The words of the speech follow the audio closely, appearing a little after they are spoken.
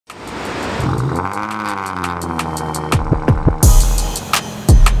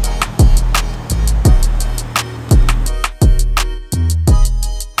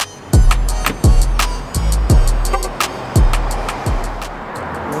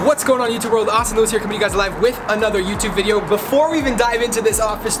What's going on YouTube world? Austin Lewis here coming to you guys live with another YouTube video. Before we even dive into this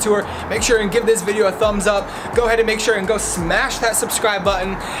office tour, make sure and give this video a thumbs up. Go ahead and make sure and go smash that subscribe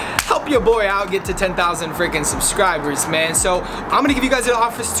button. Help your boy out get to 10,000 freaking subscribers, man. So I'm gonna give you guys an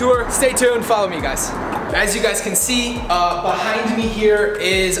office tour. Stay tuned, follow me guys. As you guys can see, behind me here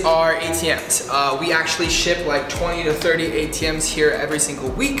is our ATMs. We actually ship like 20 to 30 ATMs here every single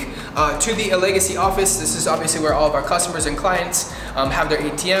week to the Legacy office. This is obviously where all of our customers and clients have their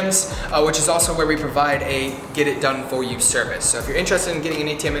ATMs, which is also where we provide a get it done for you service. So if you're interested in getting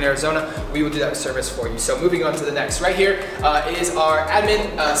an ATM in Arizona, we will do that service for you. So moving on to the next. Right here is our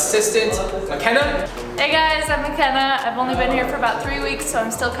admin assistant, McKenna. Hey guys, I'm McKenna. I've only been here for about 3 weeks, so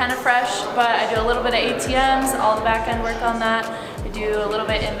I'm still kind of fresh, but I do a little bit of ATMs, all the back end work on that. I do a little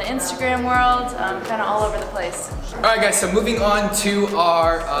bit in the Instagram world, kind of all over the place. All right guys, so moving on to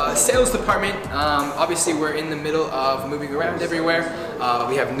our sales department. Obviously we're in the middle of moving around everywhere.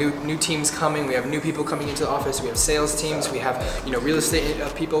 We have new teams coming, we have new people coming into the office, we have sales teams, we have real estate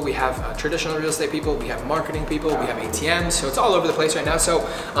people, we have traditional real estate people, we have marketing people, we have ATMs, so it's all over the place right now. So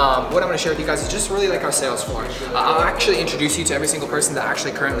what I'm going to share with you guys is just really like our sales floor. I'll actually introduce you to every single person that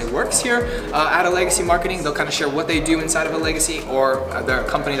actually currently works here at a Legacy Marketing. They'll kind of share what they do inside of a Legacy or the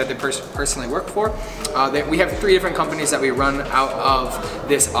company that they personally work for. We have 3 different companies that we run out of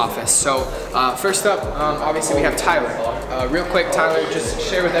this office. So first up, obviously we have Tyler. Real quick, Tyler, just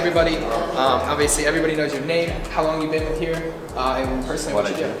share with everybody. Obviously everybody knows your name, how long you've been with here, and personally what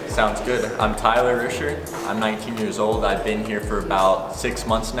you do. Sounds good. I'm Tyler Risher. I'm 19 years old. I've been here for about 6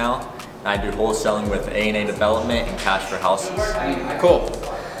 months now. I do wholesaling with A&A Development and Cash for Houses. Cool.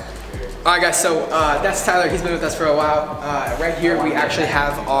 Alright guys, so that's Tyler. He's been with us for a while. Right here we actually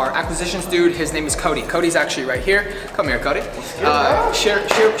have our acquisitions dude. His name is Cody. Cody's actually right here. Come here, Cody.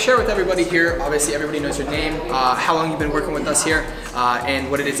 Share with everybody here. Obviously everybody knows your name, how long you've been working with us here, and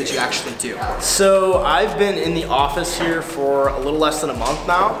what it is that you actually do. So I've been in the office here for a little less than a month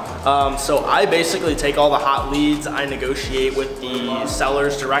now. So I basically take all the hot leads. I negotiate with the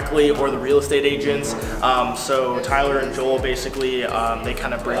sellers directly or the real estate agents. So Tyler and Joel basically, they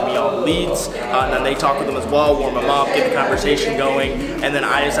kind of bring me all the leads. And then they talk with them as well, warm them up, get the conversation going, and then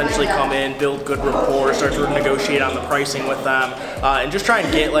I essentially come in, build good rapport, start to negotiate on the pricing with them, and just try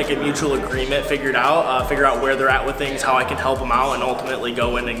and get like a mutual agreement figured out, figure out where they're at with things, how I can help them out, and ultimately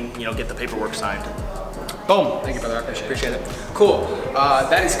go in and get the paperwork signed. Boom. Thank you, brother. I appreciate it. Cool.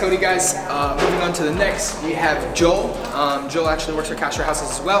 That is Cody, guys. Moving on to the next, we have Joel. Joel actually works for Cash for Houses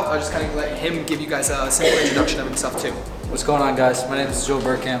as well. I'll just kind of let him give you guys a simple introduction of himself too. What's going on, guys? My name is Joel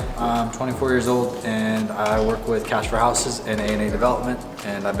Burkamp. I'm 24 years old and I work with Cash for Houses and A&A Development,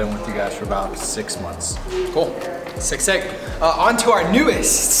 and I've been with you guys for about 6 months. Cool. Sick. On to our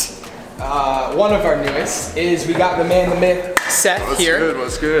newest. One of our newest is we got the man, the myth, Seth here.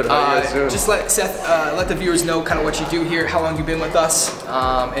 What's good? How you guys doing? Just let Seth, let the viewers know kind of what you do here, how long you've been with us,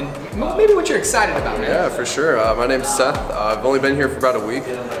 and maybe what you're excited about, man. Yeah, for sure. My name's Seth. I've only been here for about a week.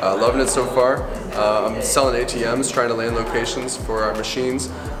 Loving it so far. I'm selling ATMs, trying to land locations for our machines,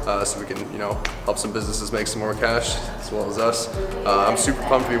 so we can, help some businesses make some more cash as well as us. I'm super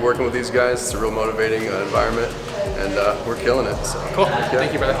pumped to be working with these guys. It's a real motivating environment, and we're killing it. So. Cool. Yeah.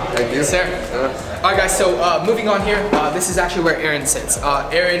 Thank you, brother. Thank you. Sir. Yeah. All right, guys. So moving on here, this is actually where Aaron sits.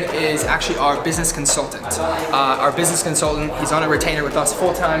 Aaron is actually our business consultant. Our business consultant. He's on a retainer with us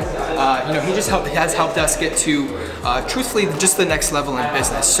full time. He just has helped us get to, truthfully, just the next level in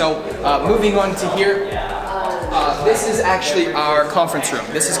business. So moving on to here. This is actually our conference room.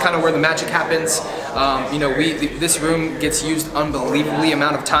 This is kind of where the magic happens. This room gets used unbelievably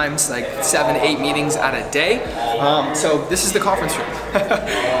amount of times, like 7 to 8 meetings at a day. So this is the conference room.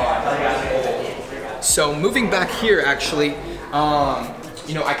 So moving back here, actually,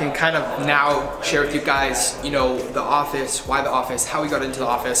 I can kind of now share with you guys, the office, why the office, how we got into the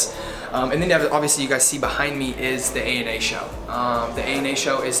office. And then obviously you guys see behind me is the A&A show. The A&A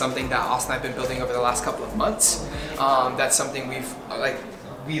show is something that Austin and I have been building over the last couple of months. That's something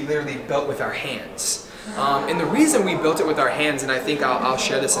we literally built with our hands. And the reason we built it with our hands, and I think I'll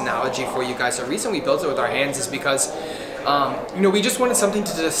share this analogy for you guys, the reason we built it with our hands is because, we just wanted something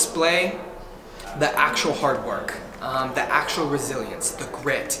to display the actual hard work. The actual resilience, the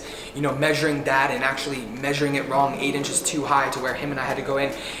grit, measuring that and actually measuring it wrong 8 inches too high to where him and I had to go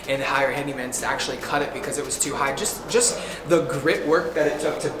in and hire handymen to actually cut it because it was too high. Just the grit work that it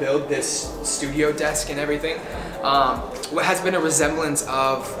took to build this studio desk and everything, what has been a resemblance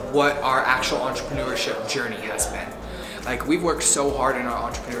of what our actual entrepreneurship journey has been. Like, we've worked so hard in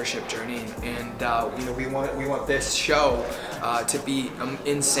our entrepreneurship journey, and you know, we want this show to be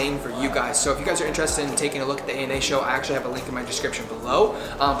insane for you guys. So if you guys are interested in taking a look at the ANA show, I actually have a link in my description below.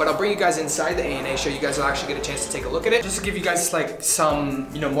 But I'll bring you guys inside the ANA show. You guys will actually get a chance to take a look at it, just to give you guys like some,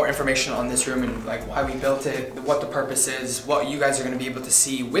 you know, more information on this room and like why we built it, what the purpose is, what you guys are going to be able to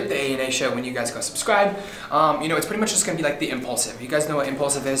see with the ANA show when you guys go subscribe. You know, it's pretty much just going to be like the Impulsive. You guys know what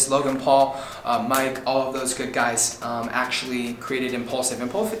Impulsive is. Logan Paul, Mike, all of those good guys actually created Impulsive.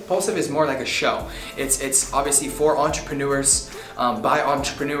 Impulsive is more like a show. It's obviously for entrepreneurs, by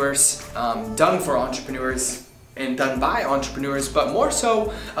entrepreneurs, done for entrepreneurs, and done by entrepreneurs, but more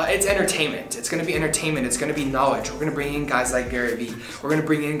so it's entertainment. It's going to be entertainment. It's going to be knowledge. We're going to bring in guys like Gary Vee. We're going to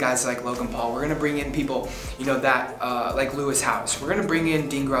bring in guys like Logan Paul. We're going to bring in people, you know, that like Lewis Howes. We're going to bring in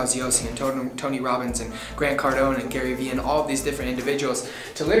Dean Graziosi and Tony Robbins and Grant Cardone and Gary Vee and all of these different individuals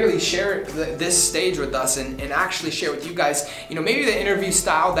to literally share this stage with us and actually share with you guys, you know, maybe the interview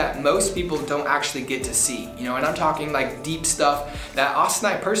style that most people don't actually get to see, you know, and I'm talking like deep stuff that Austin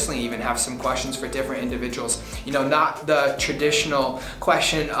and I personally even have some questions for different individuals. You know, not the traditional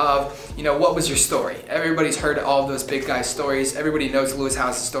question of, you know, what was your story? Everybody's heard all of those big guys' stories. Everybody knows Lewis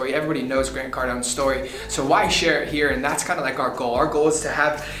Howes' story. Everybody knows Grant Cardone's story. So why share it here? And that's kind of like our goal. Our goal is to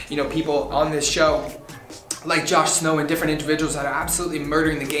have, you know, people on this show like Josh Snow and different individuals that are absolutely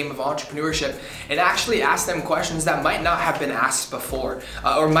murdering the game of entrepreneurship and actually ask them questions that might not have been asked before,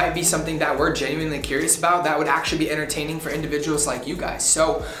 or might be something that we're genuinely curious about that would actually be entertaining for individuals like you guys.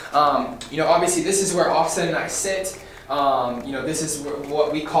 So, you know, obviously this is where Austin and I sit. You know, this is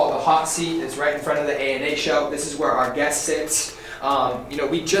what we call the hot seat. It's right in front of the ANA show. This is where our guest sits. You know,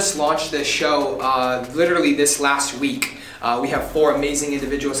 we just launched this show literally this last week. We have 4 amazing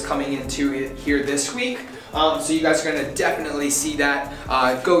individuals coming into it here this week. So you guys are going to definitely see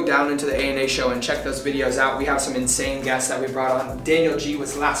that. Go down into the ANA show and check those videos out. We have some insane guests that we brought on. Daniel G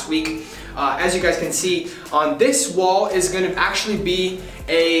was last week. As you guys can see, on this wall is going to actually be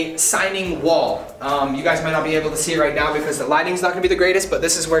a signing wall. You guys might not be able to see it right now because the lighting's not going to be the greatest, but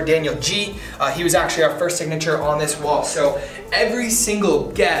this is where Daniel G, he was actually our first signature on this wall. So every single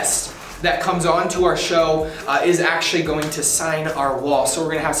guest that comes on to our show is actually going to sign our wall. So we're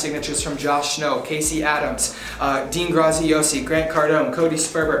going to have signatures from Josh Snow, Casey Adams, Dean Graziosi, Grant Cardone, Cody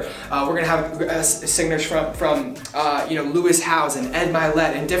Sperber. We're going to have signatures from you know, Lewis Howes and Ed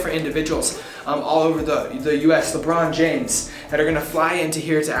Milet and different individuals all over the US, LeBron James, that are going to fly into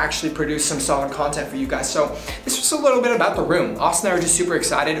here to actually produce some solid content for you guys. So this was a little bit about the room. Austin and I are just super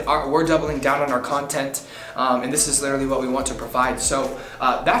excited. We're doubling down on our content. And this is literally what we want to provide. So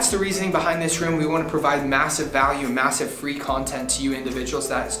that's the reasoning behind this room. We want to provide massive value, massive free content to you individuals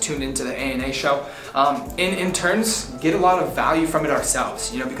that's tuned into the ANA show. And in turns, get a lot of value from it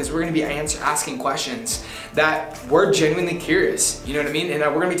ourselves, you know, because we're going to be asking questions that we're genuinely curious, you know what I mean? And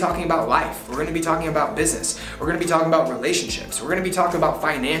we're going to be talking about life. We're going to be talking about business. We're going to be talking about relationships. We're going to be talking about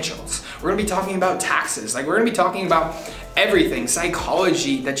financials. We're going to be talking about taxes. Like, we're going to be talking about everything,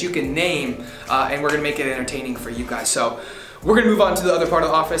 psychology that you can name, and we're gonna make it entertaining for you guys. So we're gonna move on to the other part of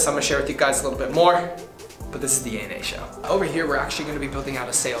the office. I'm gonna share with you guys a little bit more, but this is the ANA show. Over here, we're actually gonna be building out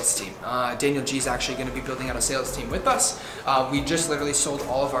a sales team. Daniel G is actually gonna be building out a sales team with us. We just literally sold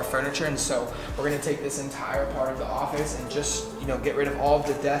all of our furniture, and so we're gonna take this entire part of the office and just, you know, get rid of all of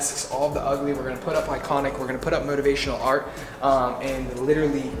the desks, all of the ugly. We're gonna put up iconic, we're gonna put up motivational art, and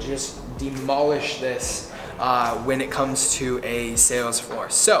literally just demolish this when it comes to a sales floor.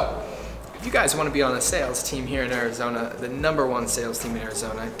 So if you guys want to be on a sales team here in Arizona, the #1 sales team in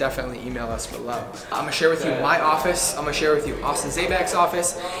Arizona, definitely email us below. I'm gonna share with you my office, I'm gonna share with you Austin Zabak's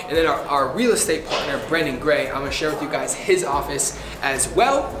office, and then our real estate partner, Brendan Gray, I'm gonna share with you guys his office as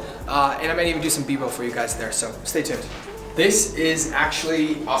well, and I might even do some B-roll for you guys there, so stay tuned. This is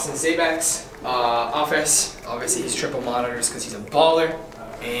actually Austin Zabak's office. Obviously he's triple monitors because he's a baller.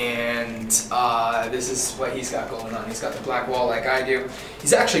 And this is what he's got going on. He's got the black wall like I do.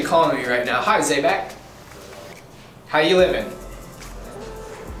 He's actually calling me right now. Hi, Zabak. How you living?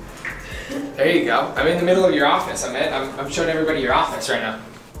 There you go. I'm in the middle of your office. I'm showing everybody your office right now.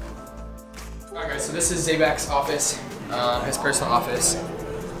 Alright guys, so this is Zabak's office, his personal office.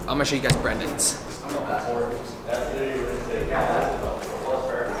 I'm gonna show you guys Brendan's.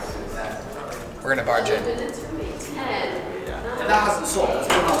 We're gonna barge in. That hasn't sold. It's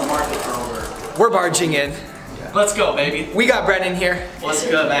been on the market for over. We're barging in. Let's go, baby. We got Brendan here. What's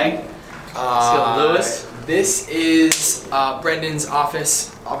good, man? Let's go, Lewis. This is Brendan's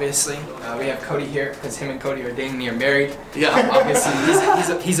office. obviously. We have Cody here because him and Cody are dang near married. Yeah. Obviously,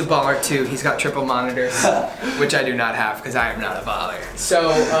 he's a baller too. He's got triple monitors, which I do not have because I am not a baller. So,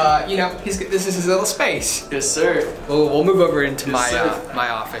 you know, this is his little space. Yes, sir. We'll move over into Yes, my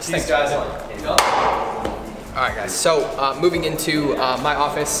office. These Thanks, guys. All right, guys. So, moving into my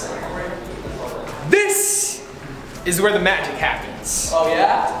office. This is where the magic happens. Oh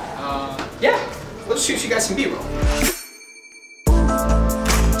yeah. Yeah. Let's shoot you guys some B-roll.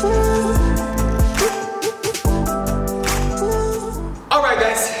 Alright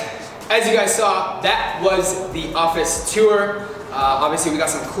guys, as you guys saw, that was the office tour. Obviously we got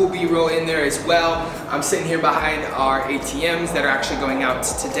some cool B-roll in there as well. I'm sitting here behind our ATMs that are actually going out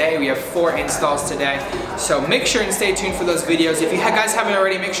today. We have 4 installs today. So make sure and stay tuned for those videos. If you guys haven't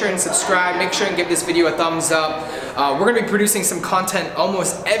already, make sure and subscribe. Make sure and give this video a thumbs up. We're going to be producing some content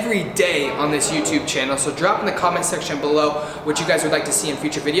almost every day on this YouTube channel. So drop in the comment section below what you guys would like to see in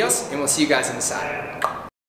future videos, and we'll see you guys inside.